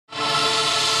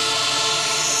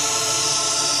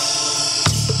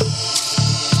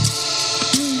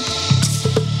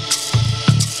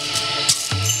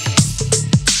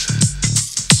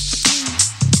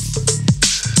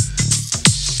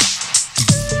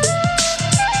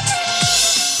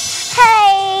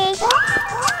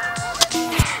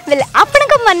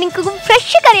Morning को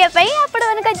fresh करिया पई आपण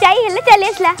मन का जाई हेले चली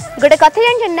आसला गोटे कथा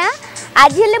जान ना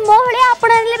आज हेले मो हले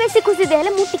आपण हेले बेसी खुशी दे हेले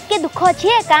मु टिके दुख अछि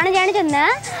कान जानि जन ना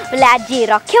बोले आज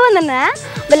रक्षाबंधन ना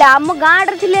बोले हम गाँव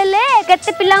रे थिले ले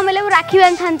केते पिला मेले राखी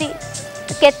बांधथांती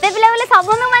केते पिला बोले सब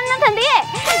न मान नथांती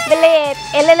बोले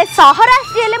एले शहर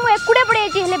आसी हेले मु एकुडे पड़े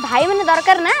अछि हेले भाई माने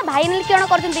दरकार ना भाई ने केण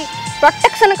करजंती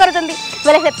प्रोटेक्शन करजंती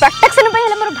बोले से प्रोटेक्शन पे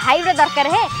हेले मोर भाई रे दरकार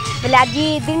है बोले आज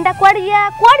दिनटा कुआड़ जा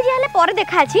हेले पर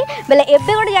देखा अछि बोले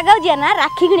एबे गोटे जगह जिया ना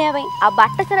राखी किनिया पई आ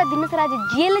बाट सारा दिन सारा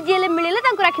जेल मिलेले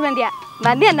तांको राखी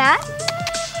बांधिया ना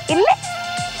इल्ले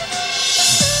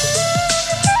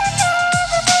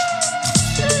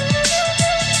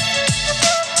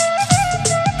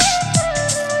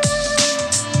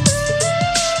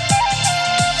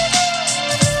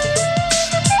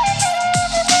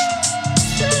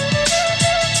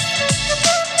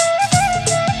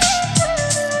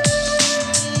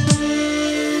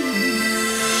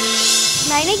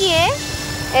नाइने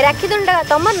किए राखी दंडा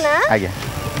तमर ना आज्ञा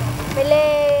बेले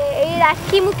ए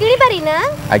राखी मु किणी पारी ना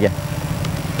आज्ञा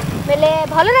बेले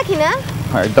भलो राखी ना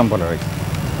हां एकदम भलो राखी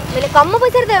बेले कम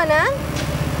पैसा देव ना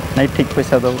नहीं ठीक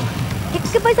पैसा दो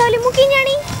ठीक पैसा वाली मु की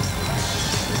जानी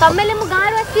तमेले मु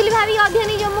गाँव आसिली भाभी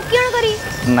अध्ययन जो मु किण करी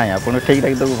नहीं आपण ठीक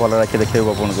राखी दो भलो राखी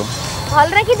देखेबो आपण को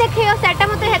भल राखी देखियो सेटा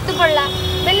मते हेतु पड़ला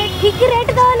बेले ठीक रेट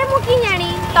दले मु की जानी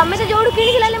तमे तो जोडू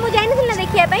किणी दिलाले मु जानि थिला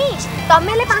देखिया पई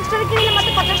तमेले 5 टका किणीले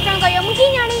मते 50 टका कहियो मु की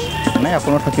जानी नहीं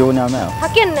आपण ठकियो ना हमें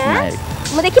ठकियन ना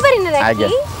मु देखि पारि ना राखी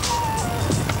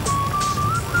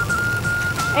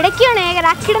एडा किणे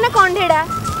राखीडा ना कोंडेडा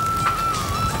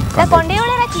ता कोंडे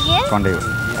वाला राखी के कोंडे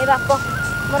ए बाप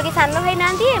मोर के सानो भाई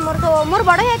नांती मोर तो मोर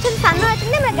बड़ भाई अछि सानो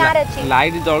अछि ना मैं गां रे अछि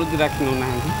लाइट जळुती राखी न ना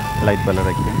लाइट वाला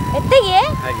राखी एते ये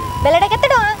बेलेडा केते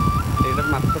टका एटा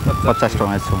मात्र 50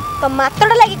 टका छै तो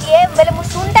मात्रडा लागि के बेले मु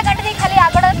सुनटा काट दे खाली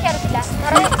आगडा फेर थिला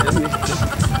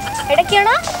एडा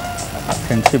केना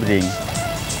फ्रेंडशिप रिंग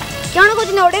केना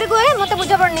कोछि न ओडेर कोए मते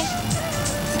बुझा पड़नी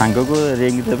सांगो को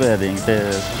रिंग देबे रिंग से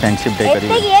फ्रेंडशिप डे करी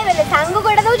एते ये बेले सांगो को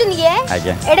एडा दउछन के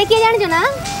आज्ञा एडा के जानि छ ना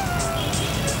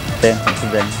फ्रेंडशिप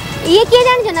रिंग ये के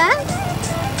जानि छ ना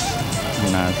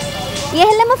ना ये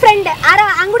हेले मो फ्रेंड आर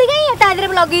आंगुडी गई ता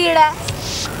इधर लगी एडा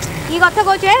की कथा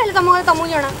कहछ हेले तुमको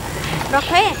जणा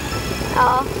रखे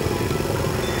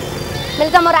बेले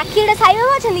तुम राखी एडा साई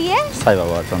बाबा छन ये साई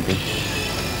बाबा अछंती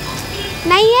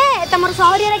नहीं ये तमर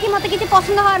शहर राखी मते किछि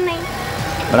पसंद हर नहीं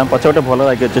मैडम पछोटे भलो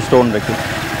राखी अछि स्टोन राखी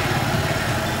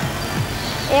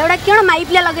एवडा केण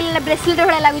माइपला लगेले ब्रेसलेट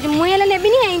होड़ा लागु छ मु एले नेबी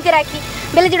नहीं एंते राखी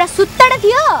बेले जेडा सुत्ताडा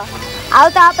थियो आउ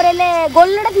तापर ले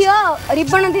गोल्डा थियो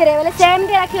रिबन थिरे बेले सेम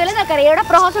के राखी बेले दरकार एवडा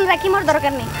प्रहसन राखी मोर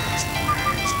दरकार नहीं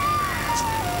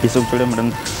ई सब छोड़े मैडम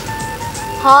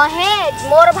हां हे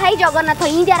मोर भाई जगन्नाथ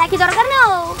ई जा राखी दरकार ना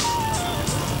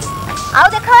आउ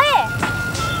देखो हे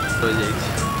हो जाई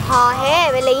हां हे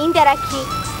बेले ई जा राखी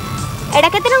एडा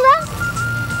केते रंगा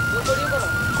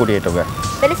 20 टका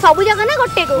बेले सबु जगह ना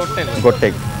गोटे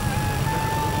के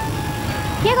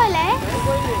कहले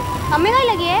हमें कह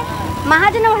लगे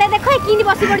महाजन भले देखो किंदी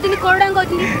बसी पड़ती कोड़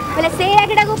कहती बोले से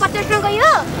राखीटा को 50 टका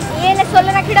कहियो ये ले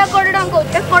 16 राखीटा कोड़ टका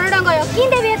कहते कोड़ टका कहियो कि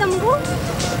देबे तुमको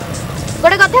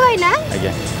गोटे कथा कहि ना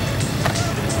आज्ञा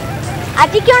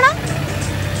आज क्यों ना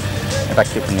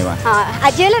राखी पूर्णिमा हां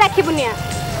आज ले राखी पूर्णिमा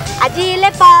आज ले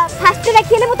फास्ट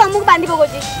राखी ले मु तुमको बांधी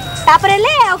पकोजी तापर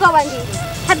ले आ का बांधी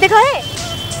हाथ देखो हे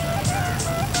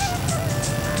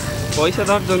पैसा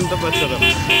धर जन तो पैसा धर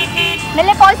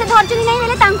बेले पैसा धरचनी नहीं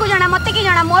बेले तांको जणा मते की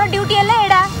जणा मोर ड्यूटी हेले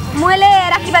एडा मु हेले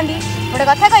राखी बांधी गोटे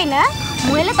कथा कहि ना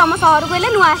मु हेले तम शहर को हेले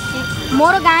नु आसी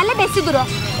मोर गां ले बेसी दूर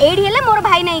एडी हेले मोर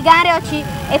भाई नहीं गां रे अछि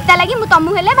एता लागि मु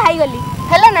तमु हेले भाई गली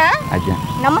हेले ना आज्ञा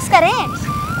नमस्कार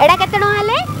एडा केते न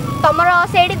हेले तमरो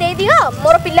सेडी दे दियो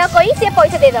मोर पिल्ला कहि से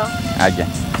पैसा दे दो आज्ञा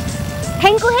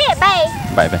thank you hey bye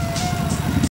bye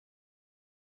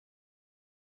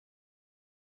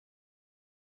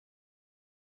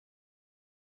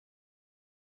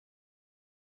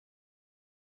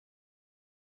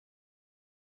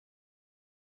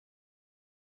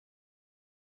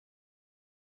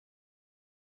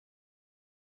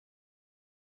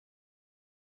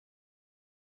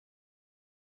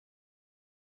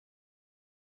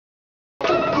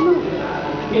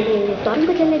तरंग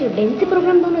चैनल जो डांस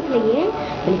प्रोग्राम दोन थले ये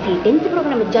बोले सी डांस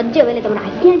प्रोग्राम जज बोले तुम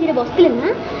आज्ञा जे बसले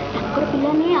ना ताकर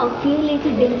पिला ने आ सी ले सी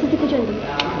डांस सिखुचंदी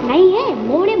नहीं है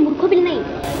मोड़े मूर्ख पिला नहीं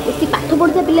एसी पाठ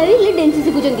पढ़ता पिला भी ले डांस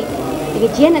सिखुचंदी ଟିକେ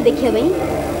जे ना देखिया भाई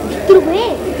भितर हुए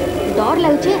डर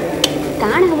लागुचे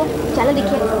काण हबो चलो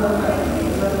देखिया।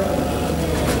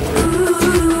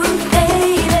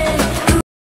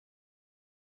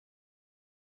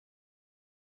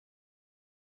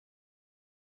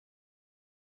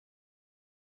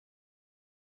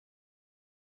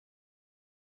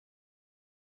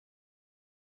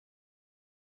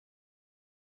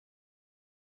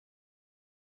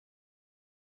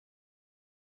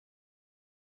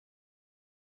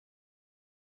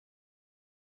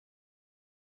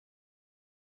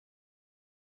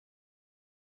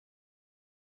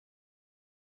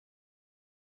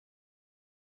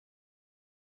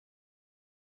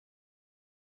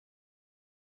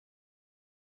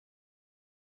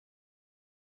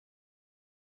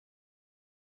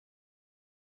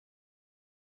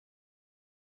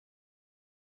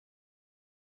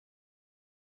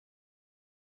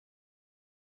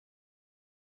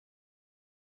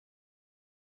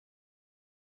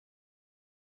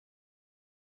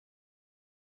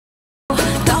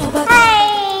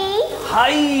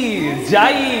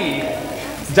 जाई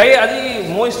जाई आज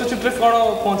मो इंस्टीट्यूट रे कोन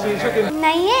पहुंची के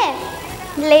नहीं है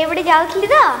ले बड़े जाउथली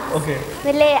तो ओके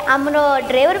बेले हमरो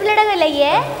ड्राइवर पिलाटा गले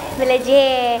ये बेले जे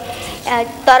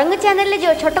तरंग चैनल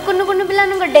जो छोट कुन्नु कुन्नु पिला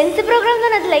नको डांस प्रोग्राम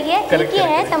तो नत लगे ये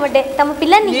है तम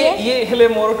पिला नहीं है ये हेले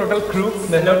मोर टोटल क्रू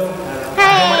मेंबर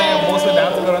माने most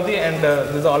dance करंती and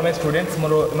this all my students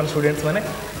मोर मन स्टूडेंट्स माने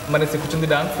माने सिखुचंदी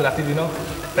डांस राती दिन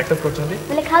प्रैक्टिस करचंदी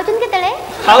बेले खाउचन के तळे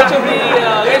खाउचंदी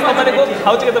गाइस माने को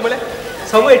खाउच के तळे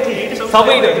सब एठी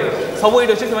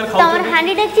अछि माने खाउ तमर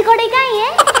हांडी डेक्ची कोडे काई है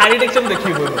हांडी डेक्ची हम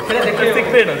देखि बोल एटा देखि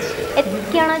सीक्रेट अछि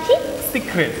केण अछि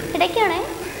सीक्रेट एटा केण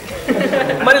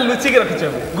है माने लुचि के रखि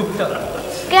छ गुप्त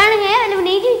केण है माने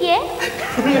नहीं की के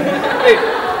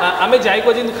आमे जाई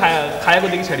को जिन खाया को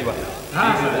देखि छाड़ीबा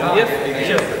यस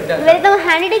बेले तुम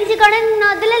हांडी डेक्ची कोडे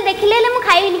न देले देखिले ले मु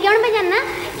खाइबिनी केण पे जानना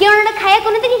केण खाया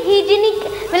कोन त हाइजीनिक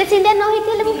बेले सिंधा न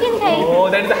होइथिले मु केन खाइ ओ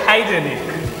दैट इज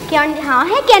हाइजीनिक क्यों हाँ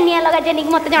है क्या निया लगा जेनिक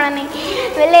मत जाना नहीं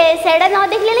बेले सेडा न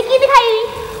देख ले की दिखाई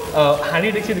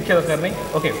हानी देखि देखिया दरकार नहीं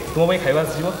ओके तुम भाई खाइबा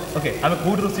जीवो ओके हम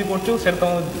फूड रोसी करछु सेट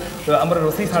तुम हमर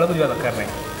रोसी साळ को जीवा दरकार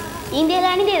नहीं इंडिया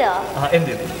लानी दे दो हां एम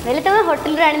दे बेले तुम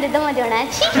होटल रानी दे दो म जाना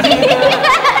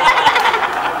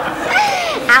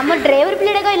आम ड्राइवर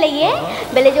प्लेटा कहले ये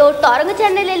बेले जो तरंग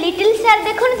चैनल लिटिल स्टार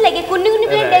देखन लगे कुन्नी कुन्नी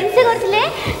प्ले डांस करथिले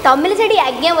तमिल सेडी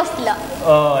आज्ञा बसतिला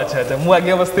अच्छा अच्छा मु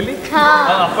आज्ञा बसतिली हां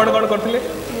आपण कोन करथिले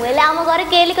मुले आम घर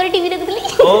केली कर टीवी देखुतली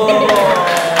ओ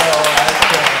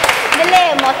बेले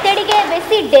मते टिके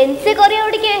बेसी डांस करियो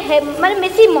टिके माने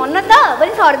बेसी मन त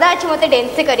बली सरदा अछि मते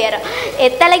डांस करियार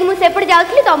एता लागि मु सेपड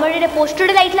जाउथली तमर रे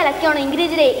पोस्टर लाइटला कोन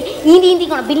इंग्लिश रे हिंदी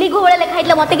कोन बिल्ली गोळे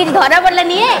लिखाइतला मते कि धरा पडला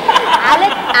नि आले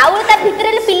आउ ता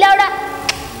भितरे पिलाडा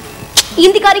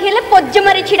हिंदी करि खेले पज्ज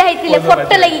मारी छिडा हैतिले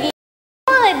फोटो लागि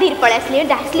धीर पळे असली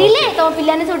डासलीले तो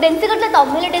पिलाने सब डांस करला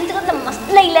तमिल डांस करला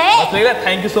मस्त लागला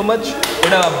थैंक यू सो मच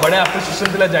एडा बडे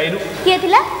एप्रिसिएशन दिला जाइरु के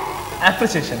थिला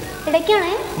एप्रिसिएशन एटा क्यों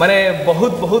है माने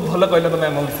बहुत बहुत भलो कहला तमे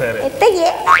हम विषय रे एते ये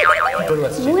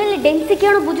मुहेले डांस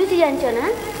क्यों बुझुती जानछो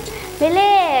ना बेले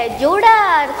जोड़ा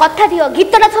कथा थियो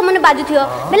गीतटा समने बाजू थियो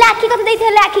बेले आखी कथा देई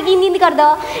थले आखी की हिंदी कर दो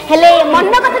हेले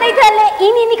मन कथा देई थले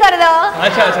हिंदी कर दो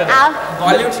अच्छा अच्छा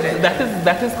बॉलीवुड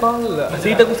दैट इज कॉल्ड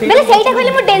सेटा को बेले सेटा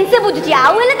कहले मु डांस बुझुची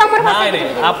आउ हेले तमर भाषा नहीं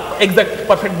नहीं आप एग्जैक्ट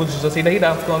परफेक्ट बुझुछो सेटा ही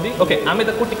डांस कहंदी ओके आमे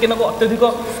तको टिके नको अत्यधिक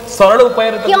सरल उपाय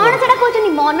रे क्यों सेटा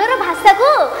कहछनी मनर भाषा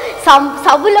को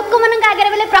सब लोक मन आगे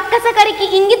बेले प्रकाश करी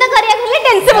कि इंगित करिया खेले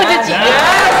डांस बुझुची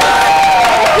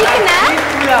ठीक ना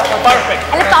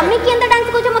परफेक्ट अले तमे केंदा डांस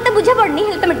कोछ मते बुझे पड़नी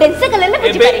हेले तमे डांस कले ना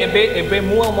बुझी एबे एबे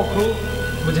मु मखरू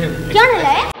बुझे क्यों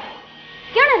हला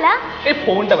क्यों हला ए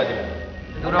फोन ता बजे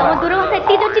दूर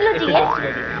सेटी तो चिलो छी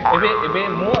एबे एबे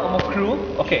मु मखरू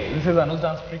okay this is Anuj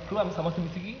dance free crew हम समस्त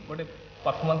मिसी की गोटे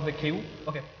परफॉर्मेंस देखेउ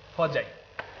ओके फॉर जाई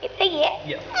इते ये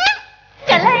यस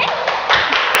चला है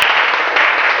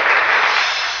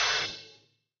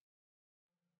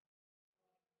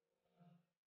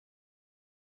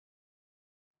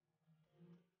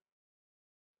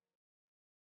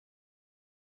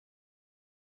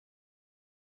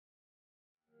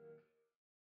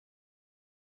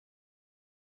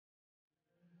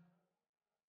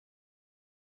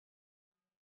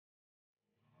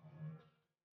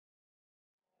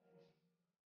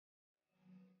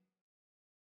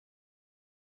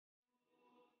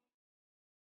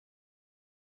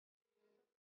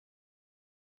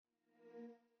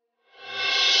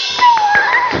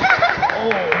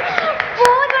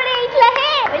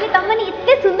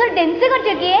डांस कर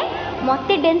जगे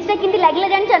मते डांस ता किंती लागला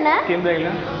जानछ ना केम लागला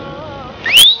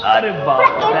अरे बाप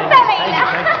बहुत बढ़िया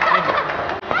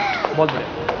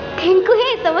थैंक यू हे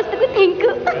समस्त को थैंक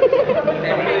यू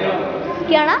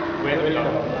क्या ना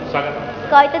स्वागत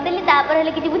कहि त देली तापर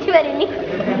हेले किछि बुझी पारिनी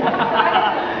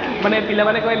माने पिला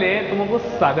माने कहले तुमको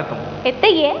स्वागतम एते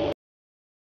ये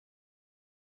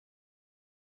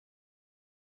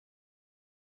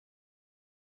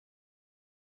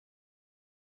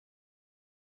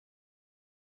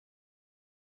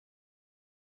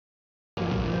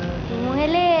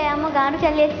गाँव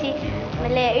चली आसी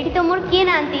बोले ये तो मोर किए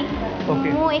नांती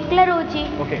मु एकला रोची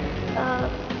ओके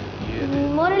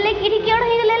मोर ले किडी केड हो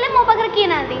गेले मो पाखर किए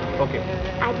नांती ओके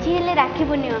आज हेले राखी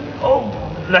पूर्णिमा ओ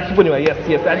राखी पूर्णिमा यस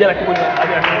यस आज राखी पूर्णिमा आज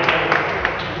राखी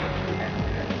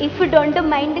इफ यू डोंट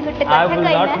माइंड गुटे कथा कहना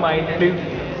I will not mind please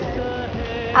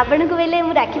आपन को बेले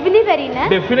मु राखी पिनी पारी ना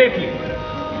डेफिनेटली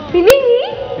पिनी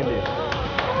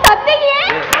सत्य ये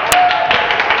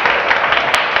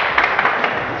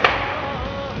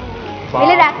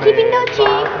बेले राखी पिंडो छी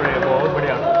बहुत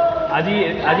बढ़िया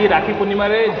आज राखी पूर्णिमा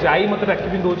रे जाई मत राखी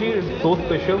पिंडो छी सो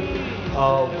स्पेशल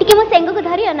टिके मो सेंगो को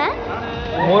धरियो ना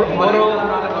मोर मोर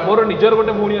मोर निजर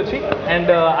गोटे भूणी अच्छी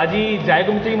एंड आज जाए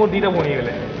को मिसे मोर दीटा भूणी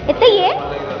गले एते ये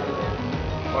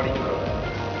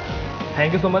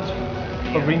thank you so much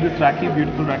for bring this rakhi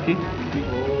beautiful राखी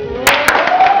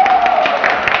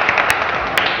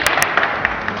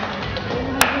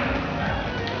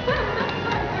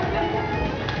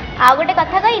आ गोटे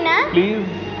कथा कही ना प्लीज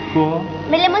गो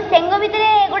मेले मो सेंगो भितरे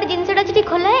गोटे जिनसटा अछि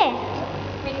खोल है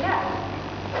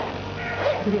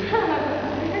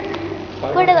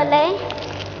कोडे गले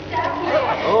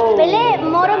बेले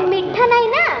मोर मिठा नाही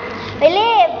ना बेले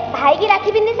भाई की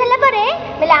राखी पिंदी सला परे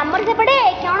बेले हमर से पड़े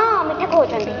कोन मिठा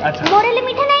खोचंदी मोर ले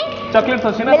मिठा नाही चॉकलेट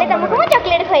अछि ना बेले तुमको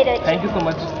चॉकलेट खई रहै थैंक यू सो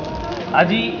मच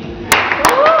आजी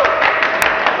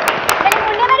बेले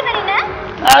मुंडे मारी पारी ना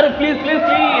अरे प्लीज प्लीज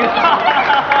प्लीज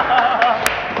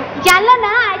जानलो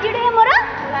ना आज डे मोर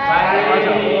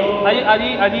आज आज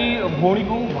आज भौणी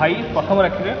को भाई प्रथम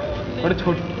राखी रे गोटे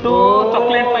छोटो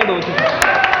चॉकलेट पाई दोछि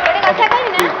गोटे कथा कहि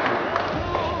ना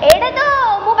एडा तो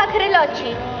मो पाखरे ल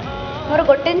अछि मोर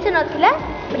गोटे टेंशन नथिला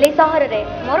बोले शहर रे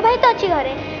मोर भाई तो अछि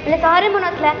घरे बोले शहर में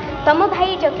नथिला तम भाई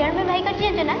जकेण में भाई कछि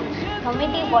जे ना हमें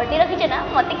ती बॉडी रखि जे ना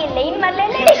मते के लेन मार ले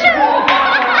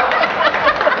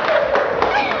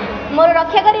मोर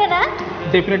रक्षा करियो ना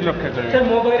डेफिनेटली रक्षा करियो सर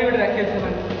मो बगैर गोटे राखी से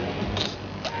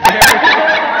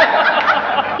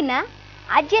ना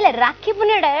आज ले राखी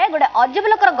पुनेडा गोटे अजब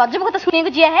लोकर गजब कथा सुने को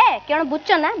जिया है केण बुझछ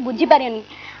ना बुझी पारियनी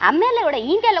आमे ले गोटे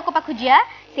इंडिया लोक पाखु जिया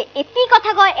से एती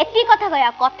कथा गया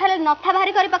कथा ले नथा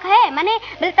भारी करी पखा है माने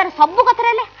बेले तार सब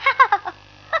कथा ले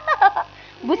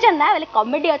बुझछ ना बेले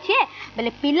कॉमेडी अछि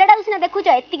बेले पिल्लाडा उसिना देखु छ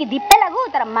एती की दीपे लागू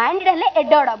तार माइंड रहले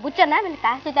एडड बुझछ ना बेले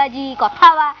ता सहित आज कथा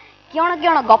वा केण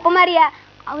गप मारिया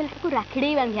आ बेले ताकू राखीडे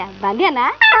बांधिया ना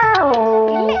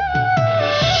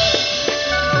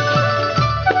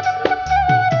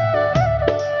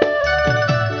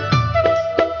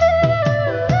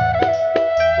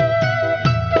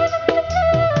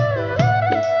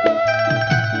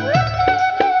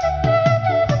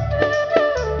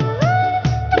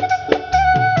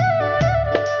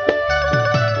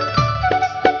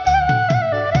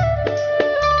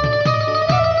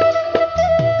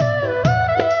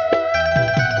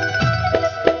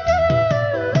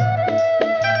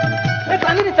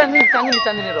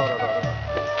चांदनी रो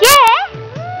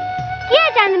के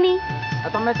चांदनी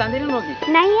तमे चांदनी नो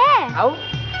की नहीं है आउ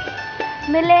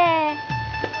मिले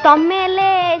तमे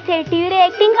ले से टीवी रे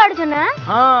एक्टिंग कर छ ना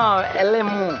हां एले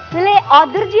मु मिले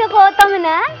अदर्जियो को तमे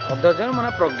ना अदर्जियो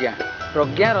माने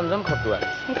प्रज्ञा रंजन खटुआ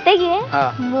एते के हां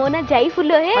मो ना जाई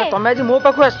फुलो हे हां तमे आज मो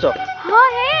पाखु आछो हां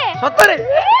हे सतरे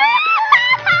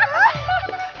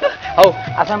औ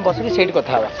आसाम बस की सेट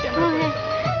कथा हवा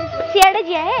सियाडे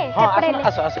जिया है सेपड़े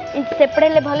आसो आसो सेपड़े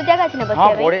ले भलो जगह अछि ना बस हां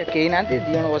बड़े केई ना दी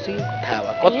जण बसी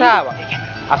कथा हवा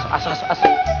आसो आसो आसो आसो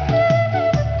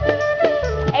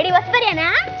एडी बस परिया ना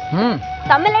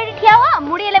तमे लेडी ठिया हो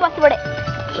मुड़ी ले बस पड़े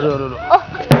रो रो रो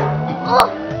ओ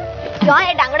क्या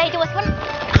है डांगड़ा इच बस पर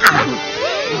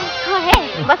हां है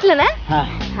बस ले ना हां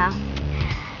हां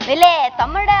बेले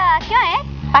तमडा क्या है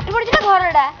पाठ पढु ना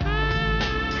घरडा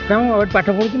कम और पाठ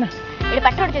पढु ना एडी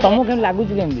पाठ पढु तमो केम लागु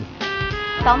छि केमदी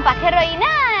तम पाखे रही ना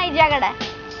ए जगहटा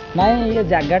नहीं ये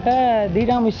जगहटा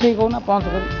दीटा मिसई को ना पहुंच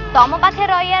कर तम पाखे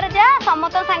रहियार जा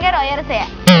समत संगे रहियार से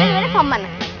मेरे समान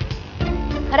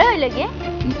अरे होइले के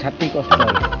छाती कष्ट है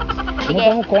ठीक है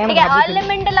ठीक है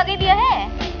ऑलमेंट लगे दियो है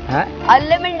हां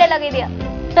ऑलमेंट लगे दियो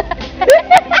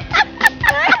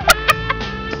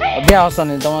अभ्या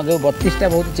हसनी तम जो 32 टा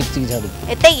बहुत चिकचिक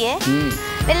झाड़ू एते ये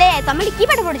बेले तमे की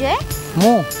पाठ पढु छे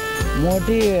मु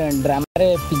मोटी ड्रामा रे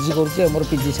पीजी करछे मोर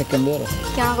पीजी सेकंड ईयर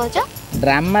क्या कहछो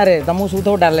ड्रामा रे तमु सु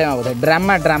तो डाले मा बोले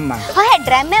ड्रामा हां है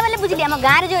ड्रामा वाले बुझली हम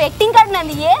गां रे जो एक्टिंग कर ना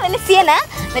दिए बेले सीए ना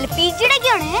बेले पीजी डा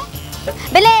क्यों है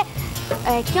बेले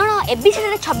क्यों एबीसी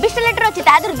रे 26 टा लेटर अछि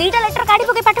तादर 2 टा लेटर काढी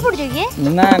पके पाठ पढु जे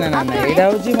ना ना ना ना एडा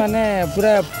होची माने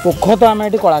पूरा पोख तो हम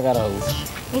एटी कलाकार हो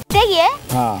इते ये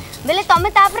हां बेले तमे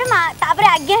तापरे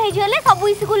आज्ञा हे जोले सब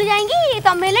स्कूल जाएंगी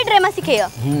तमे ले ड्रामा सिखेयो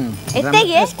इते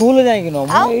ये स्कूल जाएंगी नो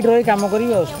मु एडी रही काम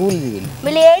करियो स्कूल जीबी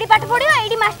बेले एडी पाठ पढियो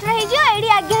एडी मास्टर हे जो एडी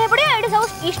आज्ञा हे पढियो एडी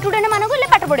सब स्टूडेंट मानो को ले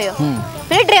पाठ पढियो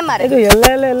बेले ड्रामा रे ए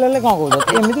एले कोन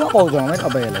कहू एमिति कहू जो हम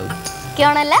अबे हेला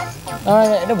क्यों नला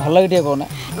एटा भल लागिटे कोना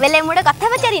बेले मुडे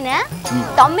कथा पचारी ना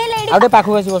तमे ले एडी आउटे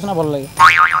पाखु आसी बसना भल लागे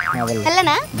हां भल हला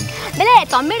ना बेले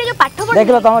तमे जो पाठ पढ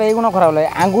देखला तमर ए गुण खराब लागे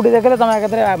आंगुठी देखले तमे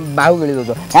एकतरे बाहु गेली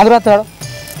दो आंदुरा थड़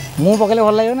मु पकले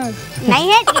भल लागे ना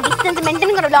नहीं है डिस्टेंस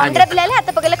मेंटेन करो अंडरा पिला ले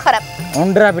हाथ पकले खराब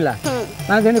अंडरा पिला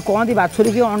ମାନେ ଯେମିତି କହନ୍ତି ବାଛୁରୀ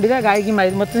କି ଅଣ୍ଡିରା ଗାଈ କି ମାଇ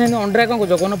ମତେ ସେମିତି ଅଣ୍ଡିରା କଣ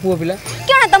କହୁଛ କହୁନ ପୁଅ ପିଲା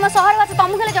କ'ଣ ତମ ସହର ଭାଷା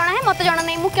ତମକୁ ହେଲେ ଜଣା ହେ ମତେ ଜଣା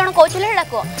ନାହିଁ ମୁଁ କ'ଣ କହୁଥିଲି ହେଟା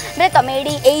କୁହ ବେଲେ ତମେ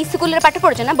ଏଇ ସ୍କୁଲରେ ପାଠ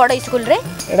ପଢୁଛ ନା ବଡ଼ ସ୍କୁଲରେ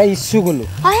ଏଟା ଇସ୍କୁଲ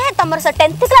ହଁ ହେ ତମର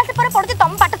 10th କ୍ଲାସ ପରେ ପଢୁଛ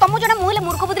ତମ ପାଠ ତମକୁ ଜଣା ମୁଁ ହେଲେ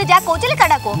ମୂର୍ଖ ବୁଦ୍ଧିରେ ଯାହା କହୁଥିଲି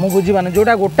ସେଟା କୁହ ମୁଁ ବୁଝିପାରୁନି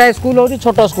ଯୋଉଟା ଗୋଟାଏ ସ୍କୁଲ ହଉଛି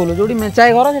ଛୋଟ ସ୍କୁଲ ଯୋଉଠି ମେଞ୍ଚାଏ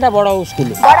ଘର ସେଟା ବଡ଼ ସ୍କୁଲ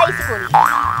ବଡ଼ ସ୍କୁଲ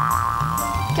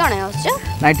କ'ଣ ହଉଛ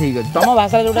ନାଇଁ ଠିକ ଅଛି ତମ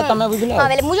ଭାଷାରେ ଯୋଉଟା ତମେ ବୁଝିଲ ହଁ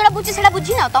ବେଲେ ମୁଁ ଯୋଉଟା ବୁଝି ସେଟା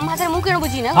ବୁଝି ନା ତମ ଭାଷାରେ ମୁଁ କ'ଣ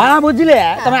ବୁଝି ନା ହଁ ବୁଝିଲେ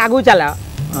ତମେ ଆଗକୁ ଚାଲ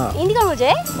ଇନ୍ତି କ'ଣ ବୁଝେ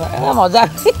ମଜା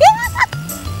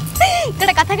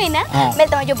ଗୋଟେ କଥା କହିନା ବେଲେ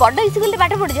ତମେ ଯୋଉ ବଡ଼ ସ୍କୁଲରେ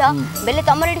ପାଠ ପଢୁଛ ବେଲେ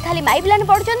ତମର ଏଠି ଖାଲି ମାଇ ପିଲାମାନେ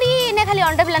ପଢୁଛନ୍ତି ନା ଖାଲି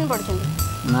ଅଣ୍ଡା ପିଲାମାନେ ପଢୁଛନ୍ତି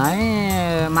ନାଇଁ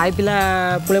ମାଇ ପିଲା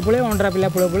ପୁଳେ ପୁଳେ ଅଣ୍ଡରା ପିଲା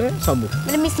ପୁଳେ ପୁଳେ ସବୁ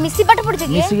ବେଲେ ମିଶି ପାଠ ପଢୁଛ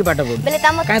କି ମିଶିକି ପାଠ ପଢୁ ବେଲେ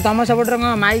ତମ କାଇଁ ତମ ସେପଟରେ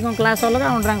କଣ ମାଇ କଣ କ୍ଲାସ ଅଲଗା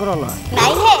ଅଣ୍ଡରାଙ୍କର ଅଲଗା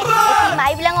ନାଇଁ ହେ ଏଠି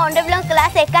ମାଇ ପିଲାଙ୍କ ଅଣ୍ଡା ପିଲାଙ୍କ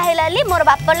କ୍ଲାସ ଏକା ହେଇଲାଲି ମୋର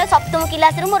ବାପାଲେ ସପ୍ତମ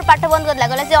କ୍ଲାସରୁ ମୋର ପାଠ ବନ୍ଦ କରିଦେଲା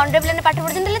ଗଲା ସେ ଅଣ୍ଡା ପିଲାମାନେ ପାଠ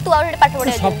ପଢୁଛନ୍ତି ତୁ ଆଉ ପାଠ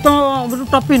ପଢିବା ସପ୍ତମ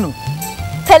ଟପିନୁ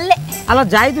ହେଲେ ଆଲୋ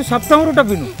ଯାଇ ତୁ ସପ୍ତମରୁ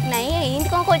ଟପିନୁ ନାଇଁ ଏମିତି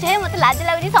କଣ କହୁଛ ମତେ ଲାଜ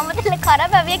ଲାଗୁଛି ସମସ୍ତେ ଖରାପ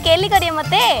ଭାବିବେ କେଲି କରିବେ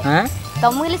ମତେ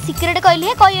ତମକୁ ହେଲେ ସିକ୍ରେଟ କହିଲି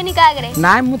ହେ କହିବନି କାହା ଆଗରେ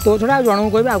ନାଇଁ ମୁଁ ତୋ ଛଡା ଆଉ ଜଣକୁ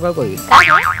କହିବି ଆଉ କାହାକୁ କହିବି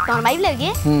ତମର ଭାଇ ପିଲା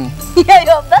କିଏ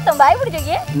ତମ ଭାଇ ପଡୁଛ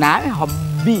କିଏ ନାଇଁ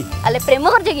ହବି ଆଲେ ପ୍ରେମ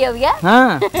କରୁଛ କି ଅବିକା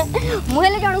ମୁଁ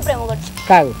ହେଲେ ଜଣକୁ ପ୍ରେମ କରୁଛି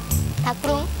କାହାକୁ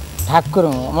ଠାକୁର ଠାକୁର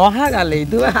ମହାଗାଲେ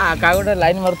ତୁ କାହା ଗୋଟେ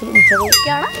ଲାଇନ ମାରୁଥିଲୁ ମିଛ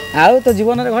କ'ଣ ଆଉ ତୋ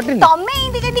ଜୀବନରେ ଘଟିନି ତମେ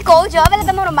ଏମିତି ଯଦି କହୁଛ ବେଲେ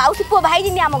ତମର ମାଉସୀ ପୁଅ ଭାଇ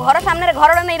ଜିନି ଆମ ଘର ସାମ୍ନାରେ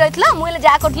ଘରଟା ନେଇ ରହିଥିଲା ମୁଁ ହେଲେ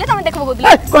ଯାହା କରୁଥିଲେ ତମେ ଦେଖିବ କହୁଥିଲି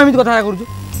କଣ ଏମିତି କଥା କରୁଛୁ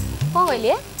କ'ଣ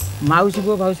କହିଲି ମାଉସୀ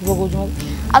ପୁଅ କହୁଛୁ ମତେ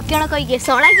ଆଉ କ'ଣ କହିକି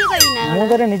ଶଳା କିଏ କହିବି ନା ମୁଁ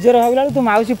ତୋର ନିଜର ଭାବିଲା ତୁ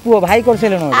ମାଉସୀ ପୁଅ ଭାଇ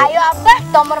କରିସାରିଲୁଣି ଆୟ ଆబ్బା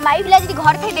ତମର ମାଇ ପିଲା ଯଦି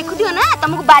ଘର ଥାଇ ଦେଖୁଥିବ ନା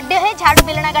ତମକୁ ବାର୍ଥଡେ ହେ ଝାଡୁ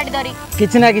ଦେଲେ ନା ଗାଡି ଧରି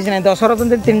କିଛି ନାହିଁ ଦଶରଥ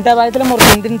ତିନିଟା ବାହାଇଥିଲେ ମୋର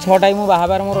 3 ଦିନ 6ଟା ମୁଁ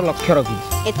ବାହାବାର ମୋର ଲକ୍ଷ୍ୟ ରଖିଛି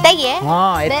ଏତେ ଇଏ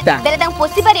ହଁ ଏଟା ବେଲେ ତାଙ୍କୁ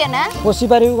ପୋଷି ପାରିବ ନା ପୋଷି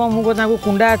ପାରିବି କଣ ମୁଁ ତାଙ୍କୁ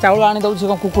କୁଣ୍ଡା ଚାଉଳ ଆଣି ଦଉଛି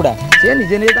କଣ କୁକୁଡ଼ା ସିଏ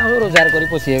ନିଜେ ତାଙ୍କୁ ରୋଜଗାର କରି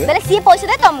ପୋଷିବେ ବେଲେ ସିଏ ପଇସା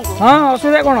ଦେବେ ତମକୁ ହଁ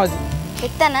ଅସୁବିଧା କଣ ଅଛି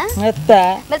ଏତା ନା ଏତା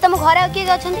ବେଲେ ତମ ଘରେ ଆଉ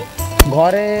କିଏ ଅଛନ୍ତି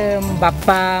ଘରେ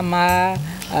ବାପା ମା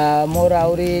ମୋର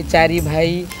ଆହୁରି 4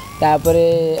 ଭାଇ ତାପରେ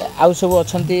ଆଉ ସବୁ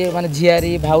ଅଛନ୍ତି ମାନେ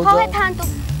ଝିଆରୀ ଭାଉଜ ହଁ ଥାନ୍ତୁ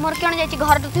मोर क्यों जाई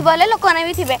घर तो थिबो ले लोक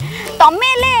भी थिबे तमे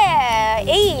ले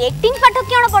एई एक्टिंग पाठ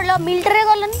क्यों पढलो मिलिटरी रे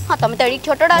गलनी हां तमे तो एडी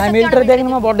छोटडा ना मिलिटरी देखिन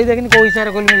म बॉडी देखिन को हिसाब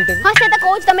रे गल मिलिटरी हां से त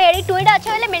कोच तमे एडी टुइडा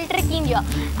अच्छा ले मिलिटरी किन जो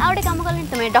आउडे काम करलनी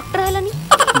तमे डॉक्टर हेलनी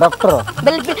डॉक्टर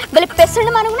बेले पेशेंट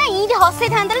मानु ना ई जे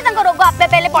हसे थांदले तंको रोग आपे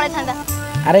पहले पळे थांदा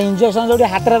अरे इंजेक्शन जोडी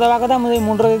हाथ रे दवा कथा मु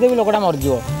मुंड रे देबी लोकटा मर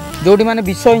जिवो जोडी माने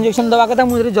विष इंजेक्शन दवा कथा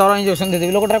मु जर इंजेक्शन दे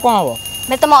देबी लोकटा कोन हबो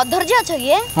मैं तुम अधर्य अच्छा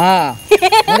ये हां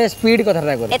मेरे स्पीड कथा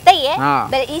ता करे एते ये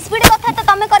बे ई स्पीड कथा त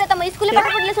तमे करे तमे स्कूल पाठ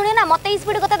पढले सुनियो ना मते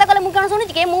स्पीड कथा ता कले मु कोन सुनि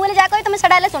के मु ले जा कहि तमे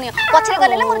सडाले सुनियो पछरे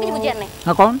गले मोर किछ बुझियार नै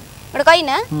हां कौन एटा कहि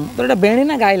ना तो एटा बेणी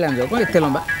ना गाय लांजो को एते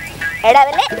लंबा एडा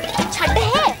बेले छडे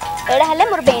हे एडा हले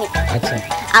मोर बेणी अच्छा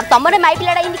आ तमरे माई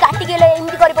पिलाडा इनी काटी गेले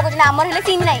इनी करि पको ना हमर हले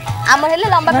सीन नै हमर हले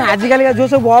लंबा ना आज काली जो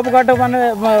सब बॉब काटो माने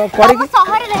करि के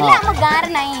शहर रहले हम गार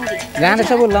नै इंदी गाने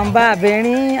सब लंबा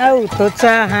बेणी आउ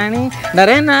तोचा हाणी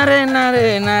नरे नरे नरे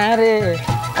नरे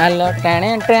आलो टाणे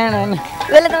टाणे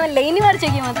बेले तमे लेनी मार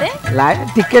छ की मते ला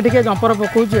टिके टिके जंपर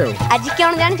पकोउ छ आज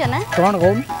क्यों जान छ ना कोन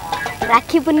कोन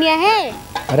राखी पुनिया है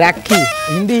राखी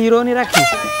हिंदी हीरोनी राखी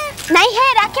नहीं है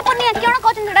राखी पूर्णिमा क्यों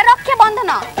कहते हैं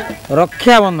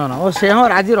रक्षा बंधन ओ से हो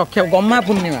राजी रक्षा गम्मा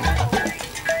पूर्णिमा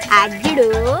आजिडो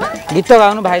गीत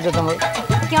गाउनु भाई तो तुम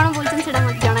क्यों बोलछन सेडा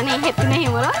मत जाना नहीं हेतु नहीं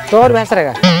मोर तोर भाषा रे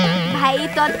भाई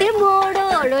तते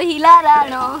मोड़ो हिला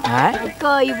राणो हां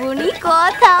कोई बुनी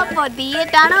कथा पदिए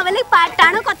टाणो बेले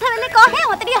टाणो कथा बेले कहे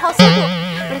मते हसो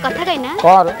तो कथा कहिना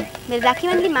कर मेरे राखी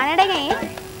बांधली मानेडा गए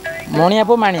मणिया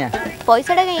पो मानिया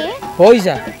पैसाटा गए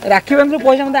पैसा राखी बांधलु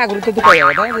पैसा मते आगु तो तू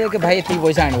कहया था कि भाई एती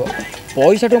पैसा आनिबो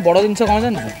पैसा टू बड़ जिनस कौन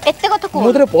जान एते कथा को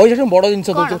मुतरे पैसा टू बड़ जिनस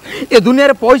दउ ए दुनिया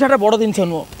रे पैसा टा बड़ जिनस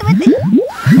नो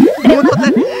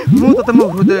मु तते मो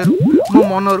हृदय रु मो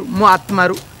मन रु मो आत्मा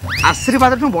रु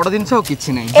आशीर्वाद टू बड़ जिनस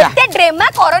किछि नै एते ड्रामा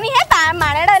करनी है ता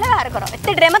मानेडा ले बाहर करो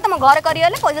एते ड्रामा तुम घर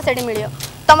करियले पैसा सेडी मिलियो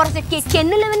तमर से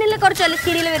केने लेवने कर चले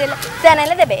सीडी लेवे से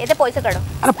नाले देबे एते पैसा काढो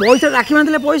अरे पैसा राखी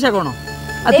बांधले पैसा कोन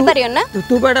दे परियो ना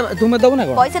तू बेटा तुमे दबो ना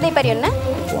कोन पैसा दे परियो ना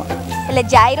हेले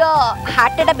जाइरो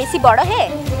हार्टटा बेसी बड़ है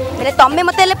हेले तमे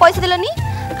मते हेले पैसा देलनी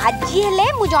आज हेले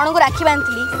मु जणो को राखी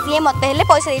बांधली से मते हेले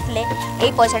पैसा देथिले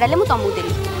एई पैसाटा ले मु तमु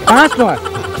देली 5 टका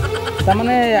त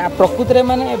माने प्रकृति रे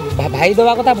माने भाई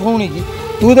दवा कथा भौणी की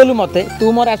तू देलु मते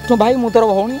तू मोर आठो भाई मु तोर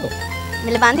भौणी हो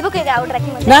हेले बांधिबो के आउट राखी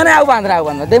मते ना ना आउ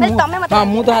बांध दे मु हां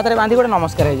मु तो हाथ रे बांधी गोटे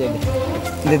नमस्कार हे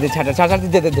जाय दे छाड़ छाड़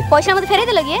दे पैसा मते फेरे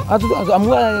देलगे आ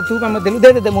तू काम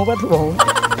देलु दे मु बात भौणी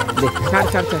दे छाड़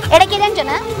छाड़ एडा के जान छ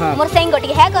ना मोर सेंग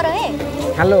गोटी है करो हे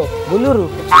हेलो बुलुरु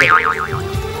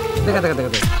देखा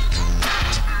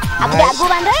अब आगु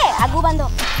बांधो है आगु बांधो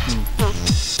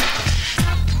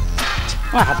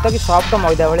हाथ की सॉफ्ट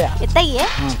मैदा भलिया एता ही है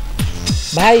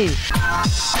भाई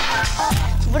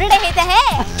बुढ़े हेता है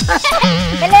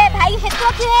बेले भाई हेतु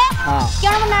अच्छे है हाँ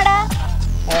क्यों मनाड़ा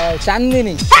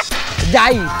चांदनी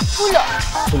जाई फूल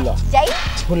फूल जाई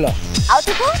फूल आउ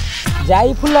तुकु जाई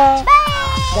फूल जाई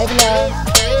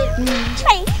फूल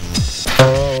बाय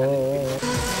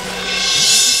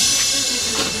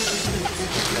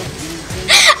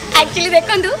एक्चुअली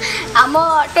देखंतु आम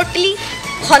टोटली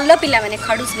भल पिला माने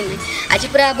खड़ूस भी आज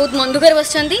पूरा बहुत मन दुखर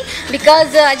बस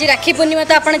बिकज आज राखी पूर्णिमा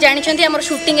तो आपड़ जानते आम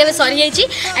शूटिंग एवं सरी जाइए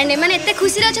एंड एम एत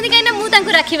खुशी अच्छा कहीं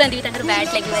मुझे राखी बांधि बैट लगे आज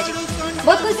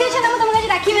बहुत खुशी अच्छा तुमको आज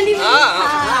राखी बांधि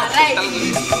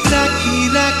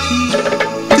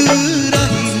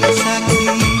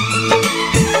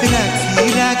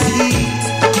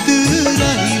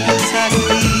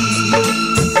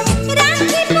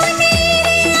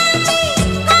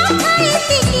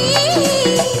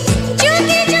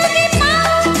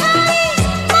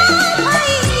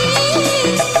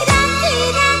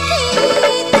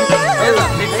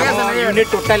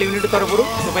टोटल यूनिट तरफ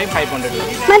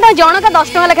 500 मैं तो जन का 10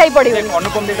 टका लिखाई पड़ो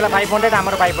अनुपम देला 500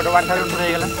 आमर 500 1000 हो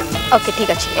गेला ओके ठीक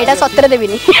अछि एटा सत्तर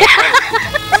देबिनी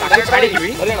छाड़ी की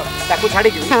ताकू छाड़ी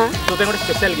की हां तो ते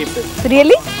स्पेशल गिफ्ट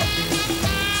रियली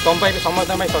तुम पाई समझ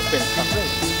में सस्पेंस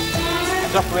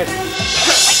जस्ट वेट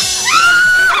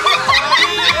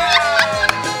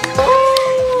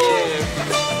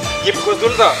गिफ्ट को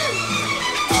दुल तो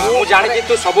मु जाने कि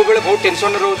तू सब बेले बहुत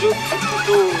टेंशन रहू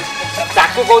तू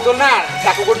ताकू कहतो ना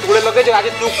ताकू को टुळे लगे जो आज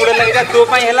तू कुळे लगे जा तो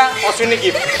पई हैला अश्विनी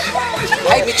गिफ्ट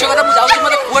भाई मिछ कथा मु जाउची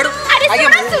मते कुआड आगे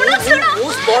मु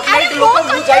स्पॉटलाइट लोक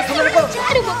मु जाई सुन लोक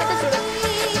अरे वो कथा सुनो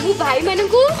मु भाई माने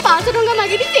को 500 टका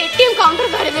मागी दी एटीएम काउंटर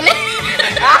धरे देले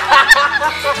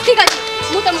ठीक अछि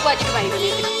मु तुमको आज भाई बने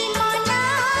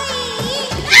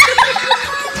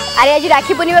अरे आज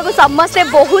राखी पूर्णिमा को समस्त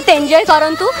बहुत एंजॉय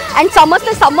करंतु एंड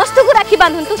समस्त को राखी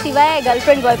बांधंतु सिवाय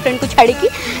गर्लफ्रेंड बॉयफ्रेंड को छाड़ी की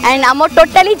एंड आम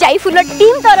टोटली जाई फुल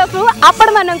टीम तरफ आपण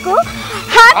मानकु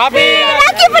हैप्पी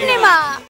राखी पूर्णिमा।